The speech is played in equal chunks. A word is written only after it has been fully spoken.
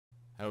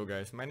Hello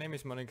guys, my name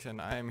is MOnix and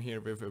I am here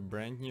with a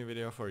brand new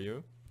video for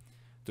you.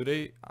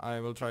 Today I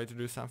will try to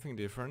do something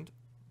different,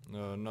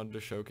 not the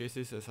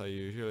showcases as I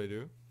usually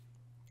do,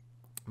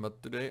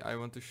 but today I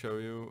want to show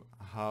you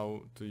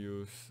how to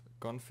use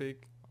config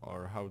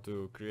or how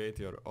to create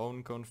your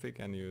own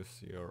config and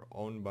use your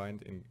own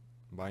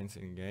binds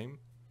in game.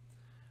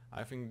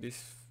 I think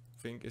this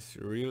thing is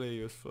really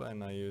useful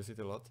and I use it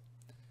a lot,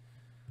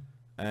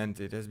 and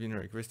it has been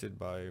requested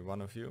by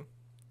one of you,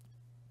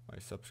 my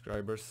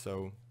subscribers,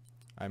 so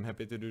I'm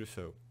happy to do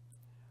so.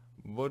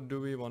 What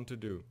do we want to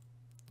do?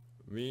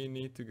 We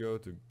need to go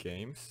to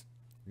Games,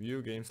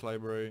 View Games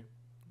Library,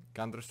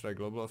 Counter-Strike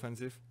Global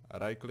Offensive,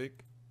 right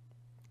click,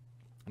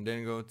 and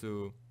then go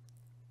to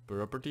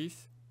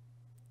Properties,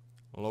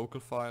 Local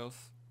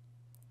Files,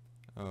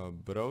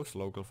 Browse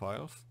Local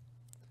Files,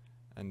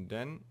 and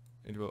then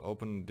it will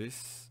open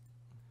this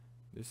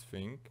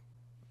thing.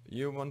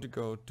 You want to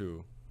go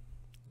to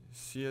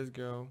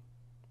CSGO,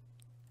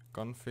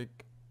 config,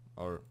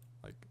 or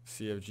like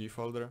CFG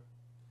folder,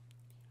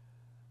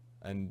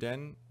 and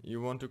then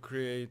you want to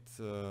create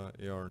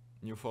your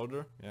new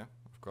folder, yeah,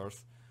 of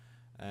course,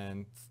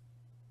 and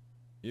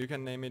you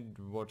can name it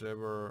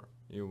whatever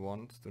you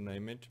want to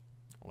name it,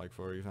 like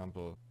for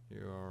example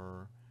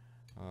your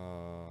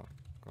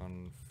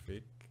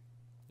config,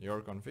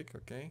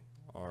 okay,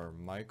 or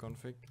my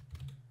config,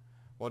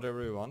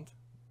 whatever you want.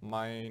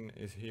 Mine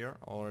is here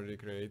already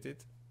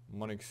created,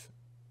 MOnix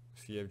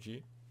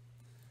CFG.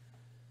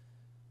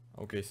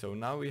 Okay, so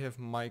now we have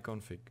my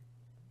config.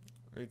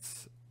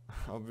 It's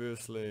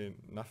obviously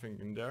nothing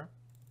in there,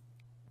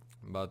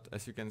 but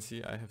as you can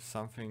see I have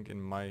something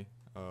in my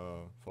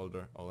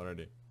folder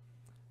already.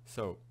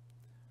 So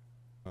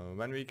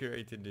when we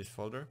created this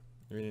folder,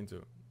 we need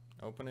to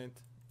open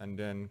it and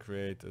then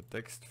create a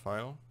text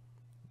file,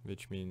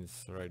 which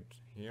means right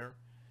here,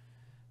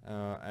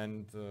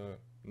 and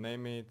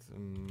name it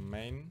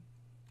main.cfg.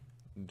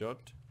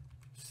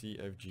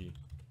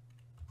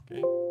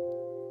 okay,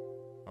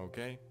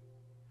 okay,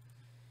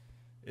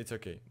 it's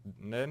okay.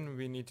 Then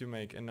we need to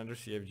make another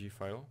CFG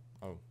file.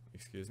 Oh,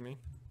 excuse me.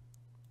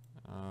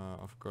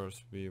 Of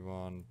course we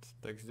want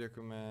text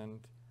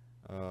document,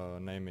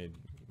 name it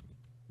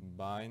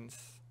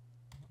binds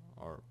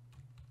or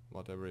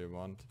whatever you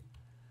want,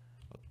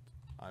 but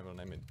I will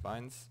name it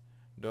binds.cfg.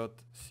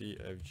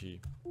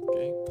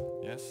 Okay,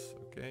 yes,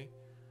 okay.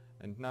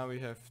 And now we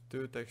have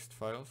two text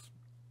files.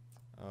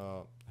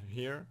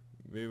 Here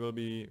we will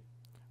be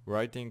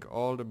writing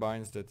all the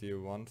binds that you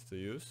want to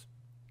use.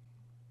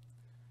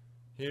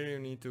 Here you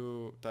need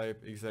to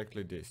type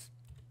exactly this,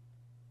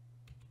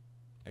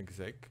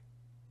 exec.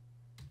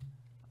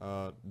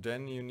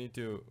 Then you need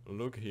to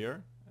look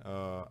here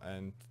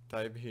and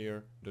type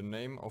here the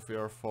name of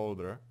your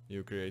folder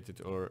you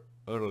created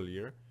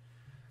earlier.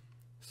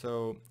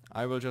 So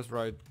I will just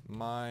write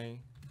my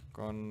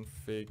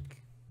config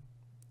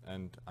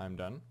and I'm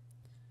done.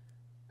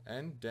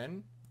 And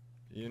then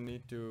you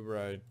need to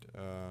write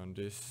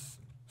this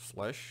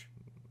slash,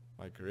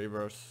 like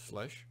reverse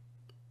slash,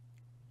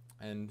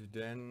 and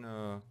then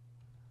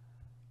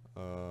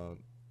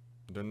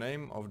the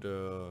name of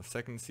the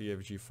second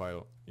CFG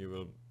file you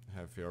will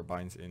have your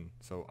binds in.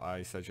 So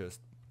I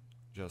suggest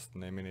just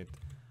naming it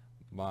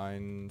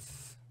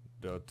binds.cfg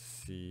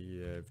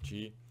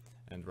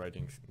and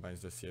writing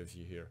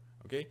binds.cfg here.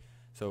 Okay,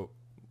 so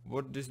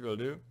what this will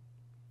do,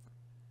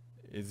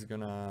 it's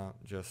gonna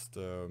just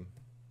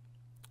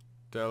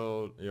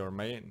tell your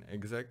main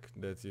exec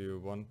that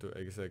you want to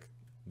exec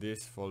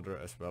this folder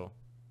as well.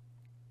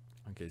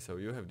 Okay, so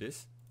you have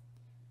this,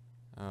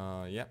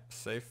 yeah,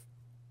 save,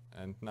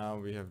 and now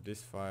we have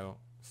this file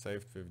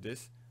saved with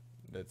this.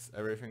 That's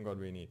everything what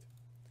we need.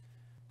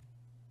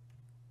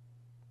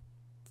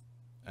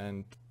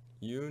 And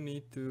you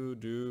need to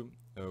do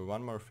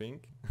one more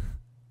thing.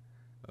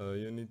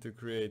 You need to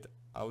create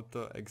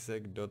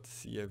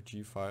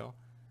autoexec.cfg file,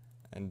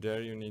 and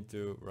there you need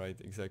to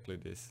write exactly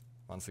this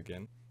once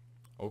again.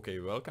 Okay,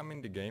 welcome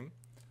in the game.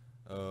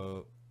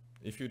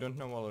 If you don't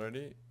know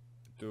already,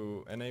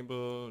 to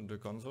enable the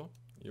console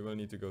you will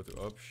need to go to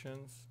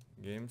options,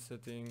 game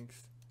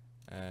settings,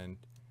 and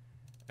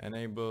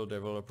enable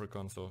developer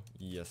console.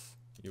 Yes,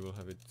 you will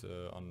have it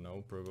on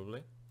no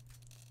probably,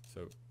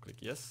 so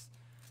click yes,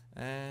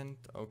 and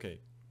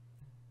okay.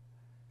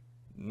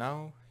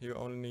 Now you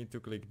only need to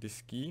click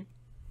this key,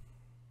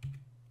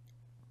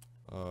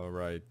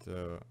 right,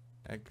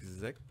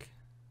 exec,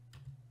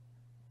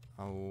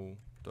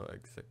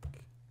 autoexec,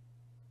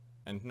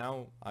 and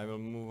now I will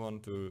move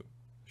on to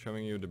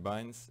showing you the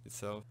binds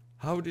itself.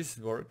 How this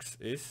works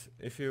is,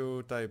 if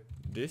you type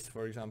this,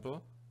 for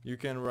example, you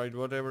can write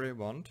whatever you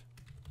want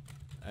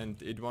and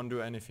it won't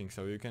do anything.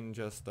 So you can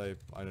just type,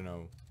 I don't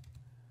know,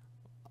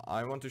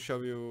 I want to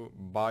show you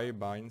by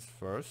binds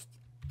first,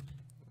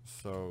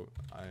 so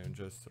I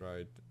just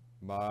write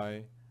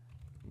by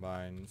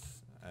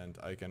binds and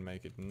I can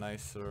make it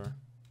nicer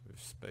with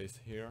space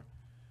here.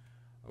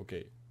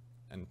 Okay,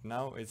 and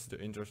now it's the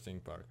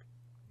interesting part.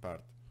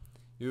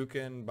 You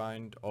can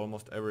bind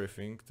almost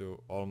everything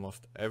to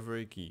almost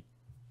every key.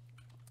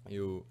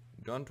 You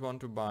don't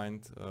want to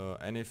bind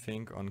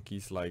anything on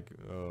keys like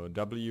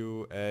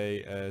W,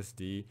 A, S,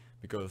 D,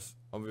 because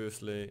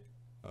obviously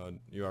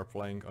you are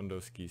playing on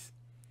those keys.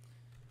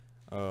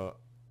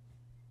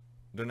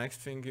 The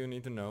next thing you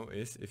need to know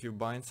is if you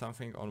bind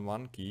something on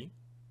one key,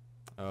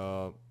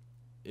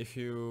 if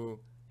you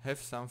have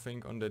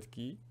something on that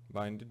key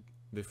binded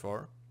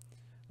before,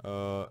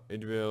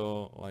 it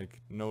will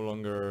like no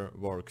longer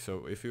work.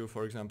 So if you,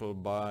 for example,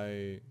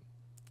 buy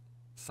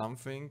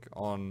something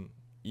on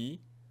E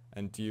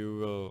and you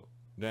will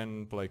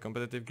then play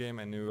competitive game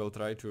and you will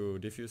try to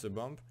defuse a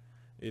bomb,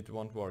 it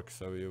won't work,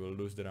 so you will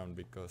lose the round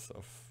because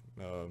of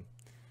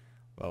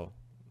well,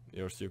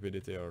 your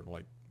stupidity or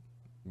like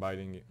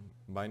binding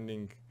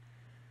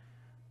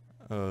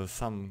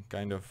some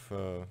kind of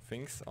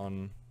things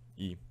on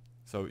E.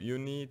 So you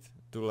need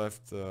to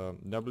left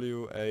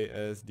W, A,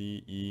 S,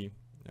 D, E,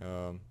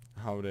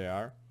 how they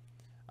are.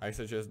 I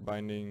suggest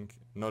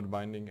not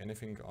binding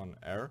anything on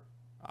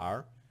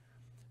R,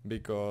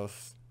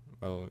 because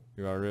well,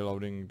 you are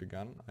reloading the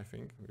gun, I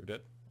think, with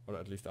that, or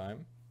at least I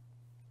am.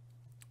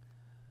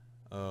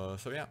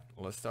 So yeah,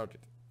 let's start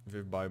it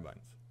with buy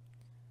binds.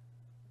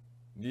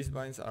 These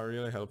binds are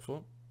really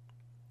helpful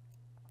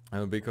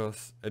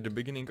because at the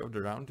beginning of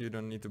the round you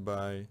don't need to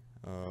buy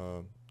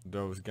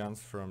those guns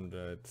from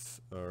that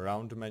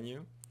round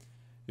menu.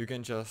 You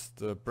can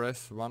just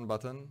press one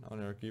button on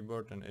your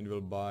keyboard and it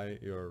will buy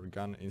your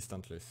gun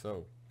instantly.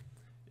 So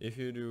if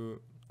you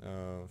do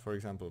for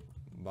example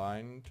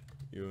bind,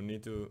 you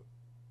need to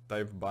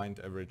type bind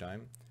every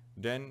time.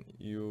 Then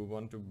you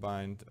want to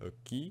bind a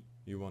key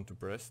you want to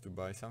press to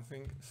buy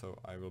something. So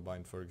I will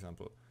bind, for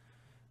example,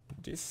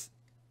 this,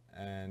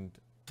 and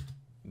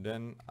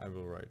then I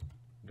will write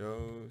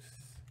those,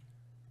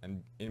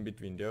 and in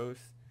between those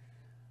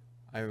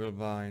I will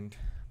bind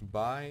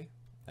buy,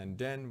 and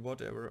then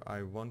whatever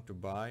I want to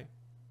buy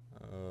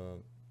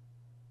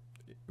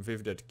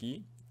with that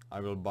key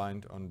I will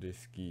bind on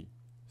this key.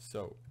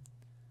 So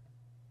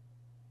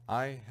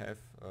I have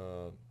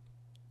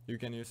you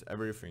can use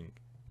everything.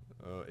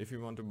 If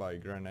you want to buy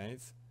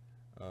grenades,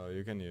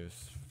 you can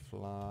use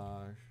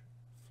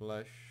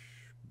flashbang,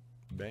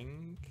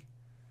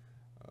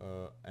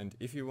 and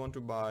if you want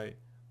to buy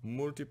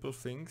multiple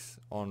things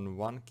on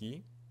one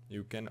key,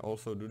 you can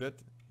also do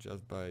that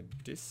just by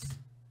this,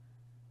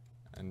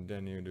 and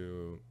then you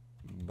do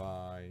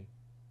buy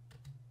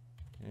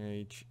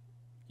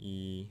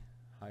HE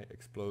high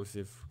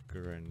explosive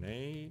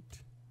grenade,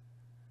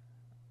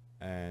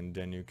 and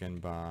then you can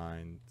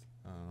bind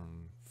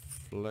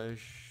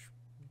flashbang.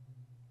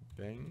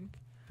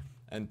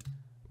 And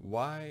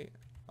why,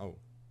 oh,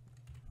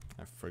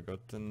 I've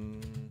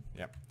forgotten,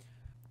 yeah,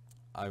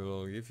 I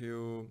will give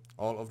you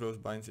all of those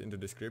binds in the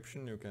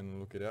description, you can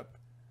look it up.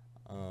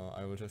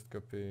 I will just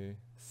copy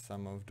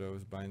some of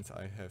those binds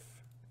I have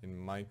in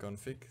my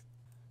config.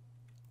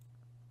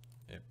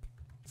 Yep,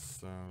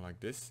 so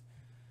like this.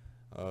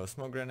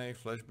 Smoke grenade,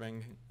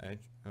 flashbang,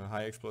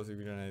 high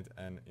explosive grenade,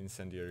 and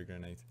incendiary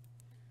grenade.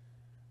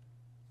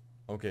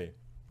 Okay,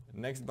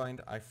 next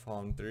bind I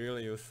found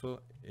really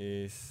useful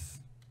is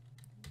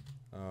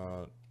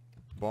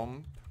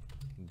bomb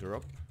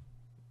drop.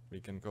 We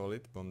can call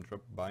it bomb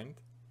drop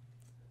bind.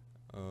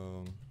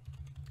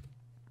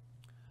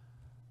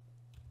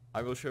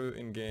 I will show you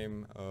in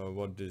game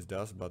what this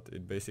does, but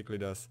it basically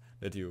does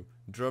that you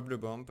drop the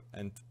bomb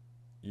and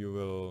you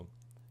will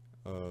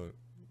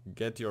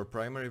get your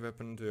primary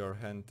weapon to your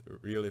hand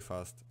really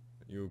fast.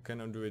 You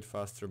cannot do it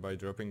faster by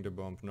dropping the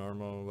bomb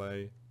normal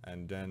way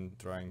and then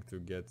trying to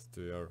get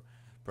to your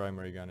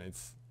primary gun. It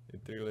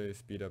really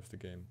speeds up the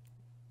game.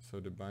 So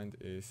the bind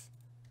is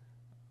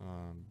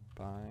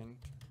bind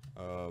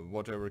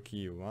whatever key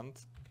you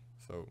want.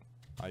 So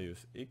I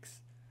use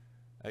X,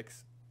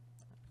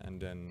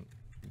 and then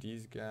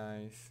these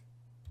guys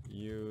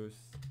use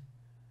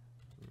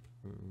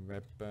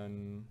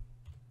weapon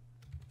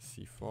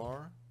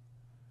C4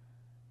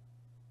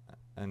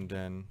 and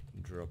then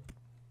drop.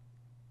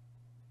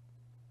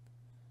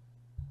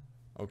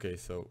 Okay,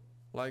 so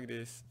like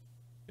this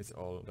it's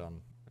all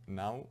done.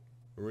 Now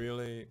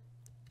really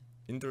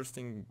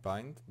interesting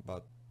bind,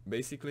 but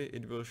basically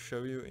it will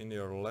show you in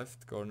your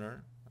left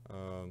corner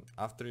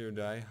after you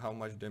die how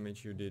much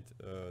damage you did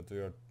to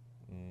your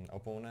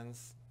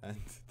opponents and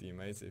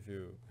teammates if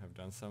you have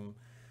done some.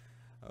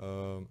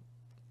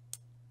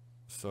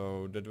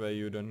 So that way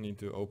you don't need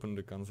to open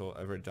the console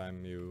every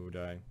time you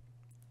die.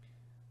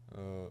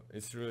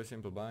 It's really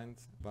simple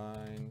bind.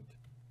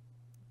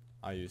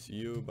 I use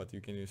U, but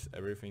you can use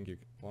everything you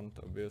want,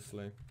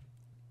 obviously.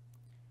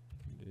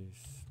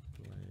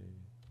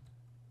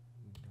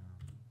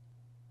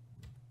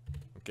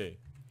 Okay,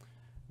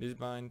 this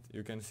bind,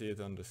 you can see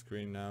it on the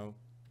screen now.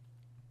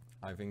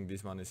 I think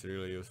this one is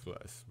really useful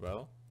as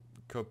well.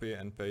 Copy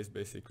and paste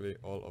basically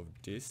all of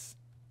this.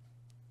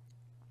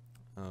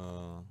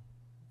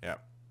 Yeah,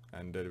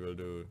 and that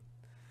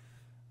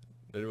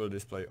will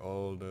display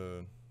all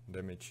the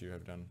damage you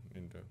have done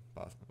in the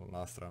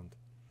last round.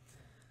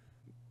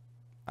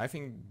 I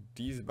think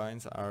these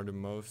binds are the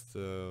most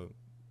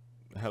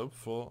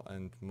helpful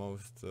and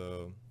most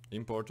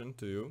important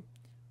to you,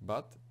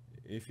 but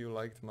if you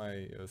liked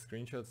my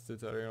screenshots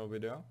tutorial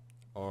video,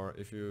 or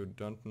if you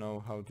don't know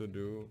how to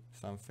do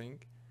something,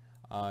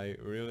 I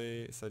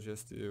really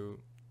suggest you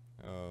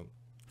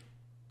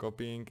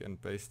copying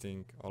and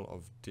pasting all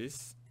of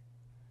this,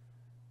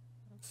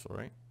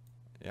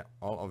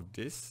 all of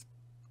this,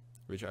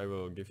 which I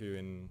will give you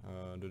in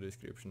the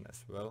description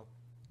as well.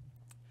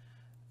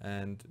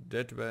 And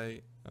that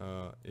way,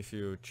 if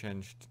you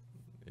change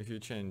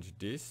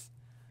this,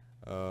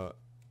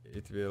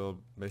 it will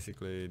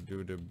basically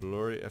do the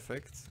blurry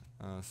effect,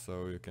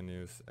 so you can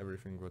use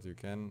everything what you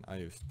can. I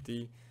use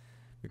T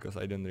because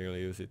I don't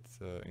really use it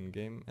in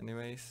game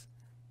anyways.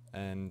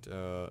 And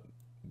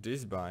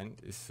this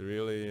bind is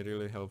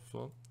really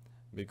helpful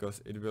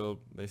because it will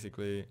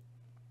basically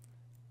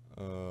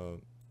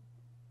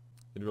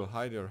it will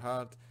hide your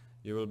HUD.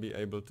 You will be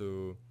able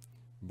to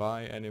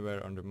buy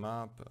anywhere on the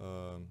map.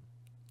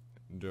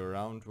 The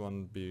round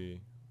won't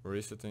be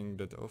resetting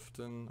that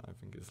often. I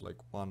think it's like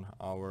 1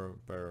 hour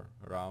per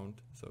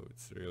round, so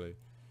it's really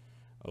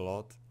a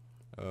lot.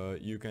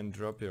 You can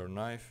drop your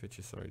knife, which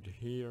is right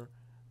here.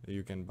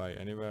 You can buy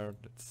anywhere.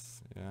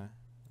 That's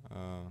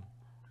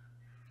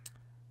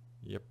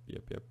yep.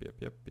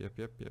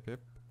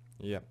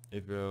 Yeah,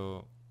 it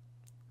will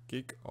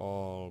kick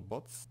all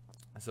bots.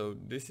 So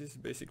this is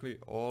basically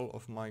all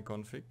of my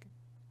config.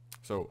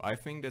 So I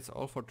think that's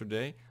all for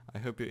today. I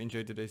hope you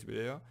enjoyed today's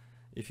video.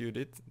 If you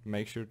did,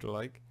 make sure to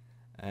like,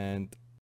 and